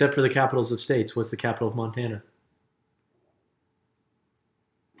sorry. except for the capitals of states. What's the capital of Montana?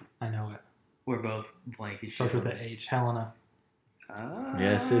 I know it. We're both blank as shit. Starts with the H. Helena. Ah,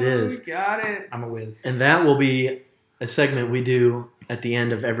 Yes, it is. Got it. I'm a whiz. And that will be a segment we do at the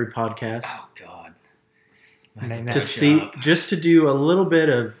end of every podcast. Oh God. Name To that see, job. just to do a little bit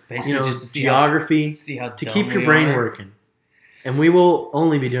of Basically just to see geography See how to dumb keep your we brain are? working. And we will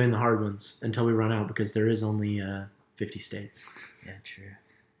only be doing the hard ones until we run out because there is only 50 states. Yeah, true.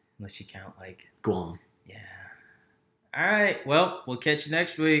 Unless you count like Guam. yeah. All right. Well, we'll catch you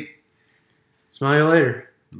next week. Smile later.